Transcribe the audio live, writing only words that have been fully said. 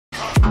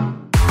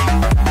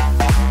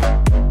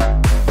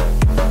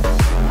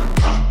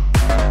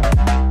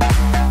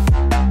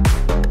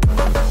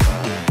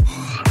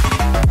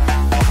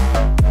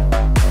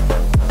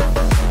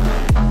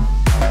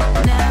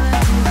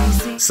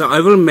So I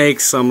will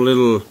make some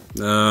little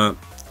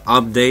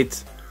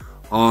update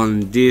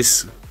on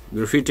this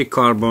graphitic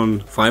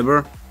carbon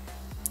fiber.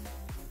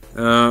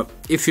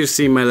 If you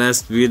see my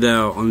last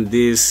video on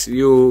this,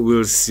 you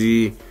will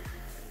see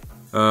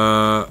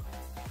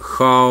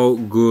how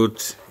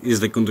good is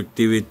the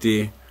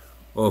conductivity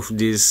of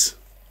this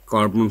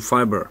carbon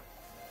fiber.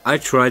 I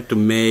tried to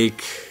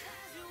make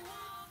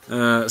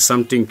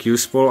something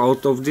useful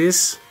out of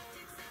this,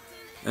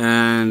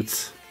 and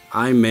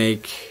I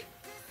make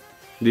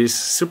this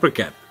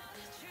supercap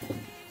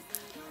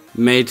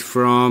made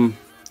from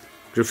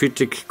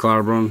graphitic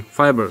carbon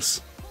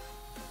fibers.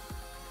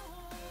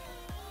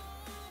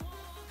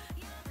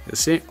 You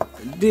see,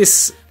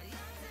 this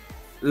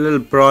little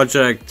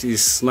project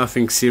is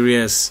nothing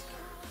serious.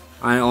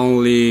 I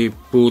only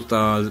put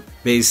a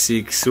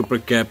basic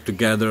supercap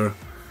together,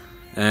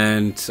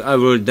 and I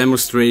will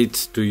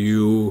demonstrate to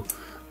you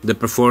the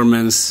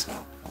performance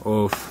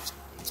of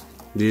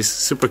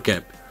this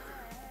supercap.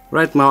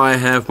 Right now I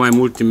have my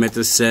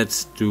multimeter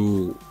set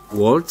to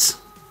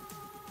volts,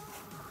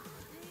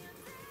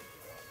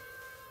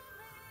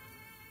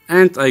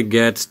 and I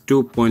get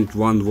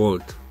 2.1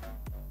 volt.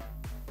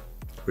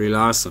 Really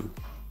awesome.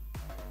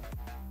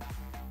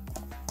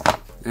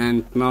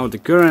 And now the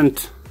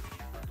current,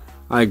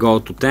 I go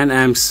to 10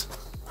 amps.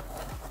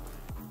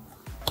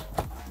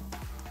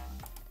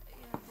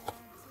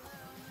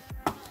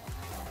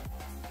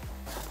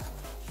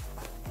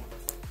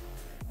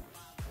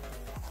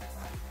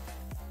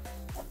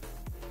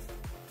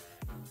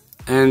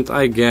 And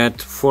I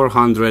get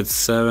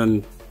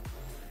 407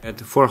 at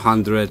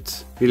 400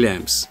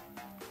 milliamps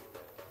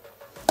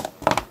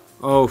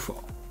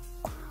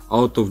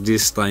out of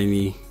this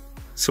tiny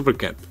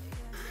supercap.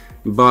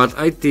 But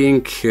I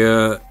think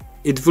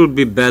it will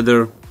be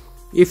better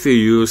if you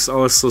use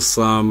also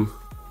some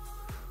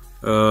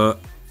current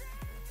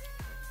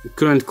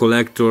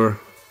collector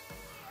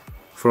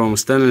from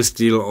stainless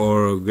steel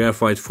or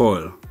graphite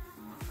foil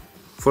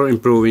for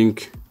improving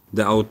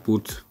the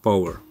output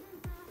power.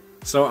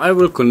 So I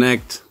will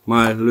connect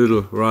my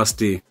little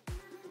rusty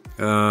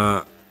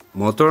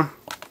motor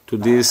to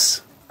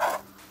this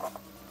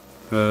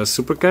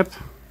supercap,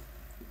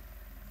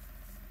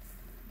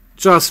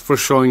 just for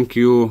showing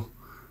you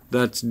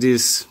that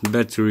this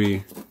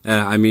battery,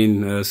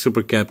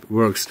 supercap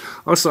works.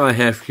 Also I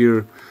have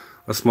here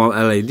a small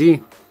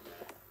LED.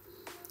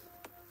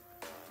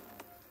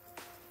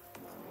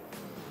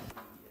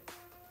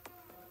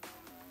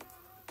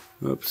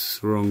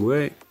 Oops, wrong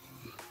way.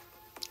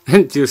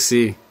 And you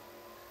see,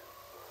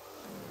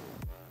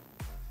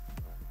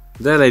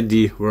 the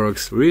LED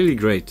works really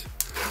great.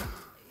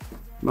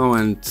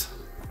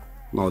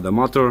 Now the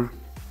motor.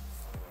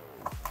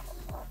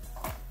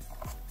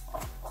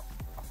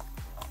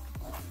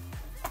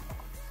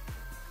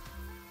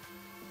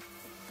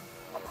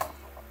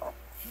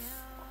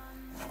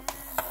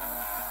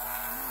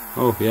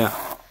 Oh yeah.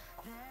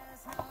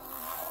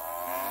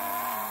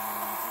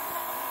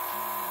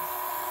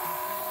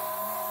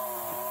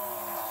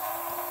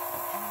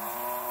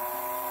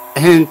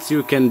 And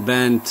you can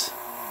bend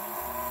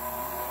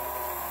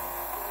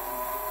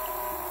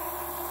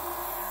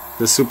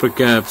the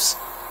supercaps,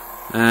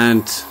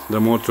 and the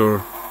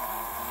motor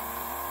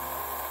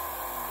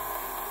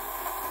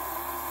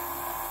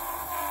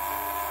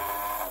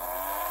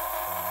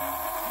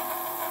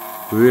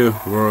will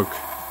work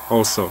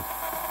also.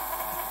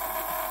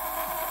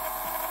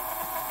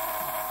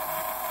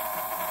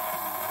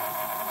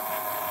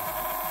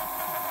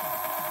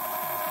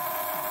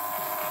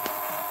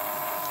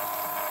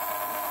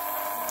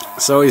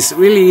 So it's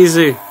really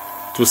easy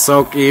to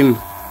soak in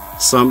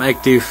some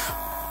active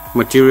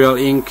material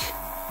ink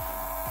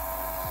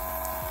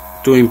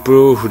to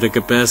improve the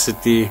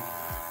capacity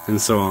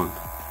and so on.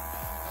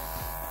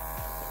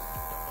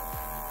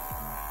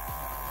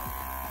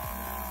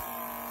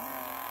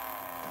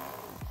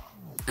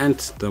 And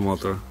the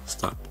motor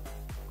stopped.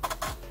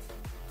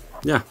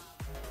 Yeah,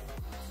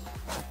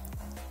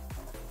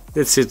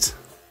 that's it.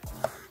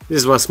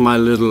 This was my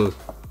little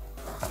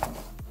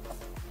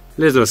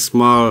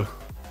small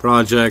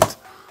project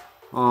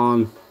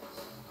on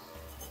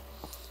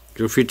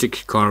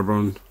graphitic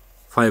carbon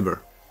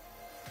fiber.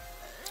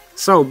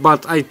 So,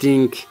 but I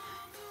think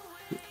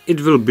it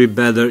will be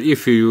better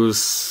if you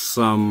use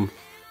some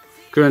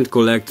current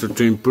collector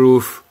to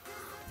improve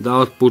the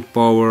output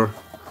power,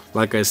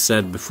 like I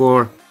said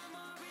before,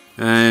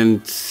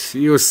 and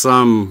use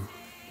some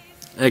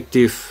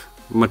active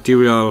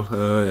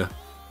material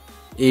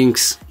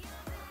inks.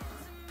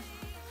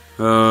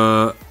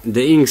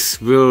 The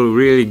inks will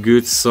really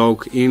good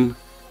soak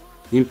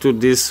into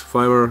this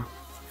fiber.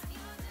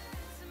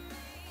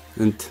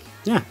 And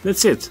yeah,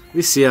 that's it.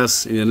 We see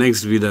us in the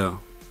next video,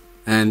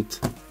 and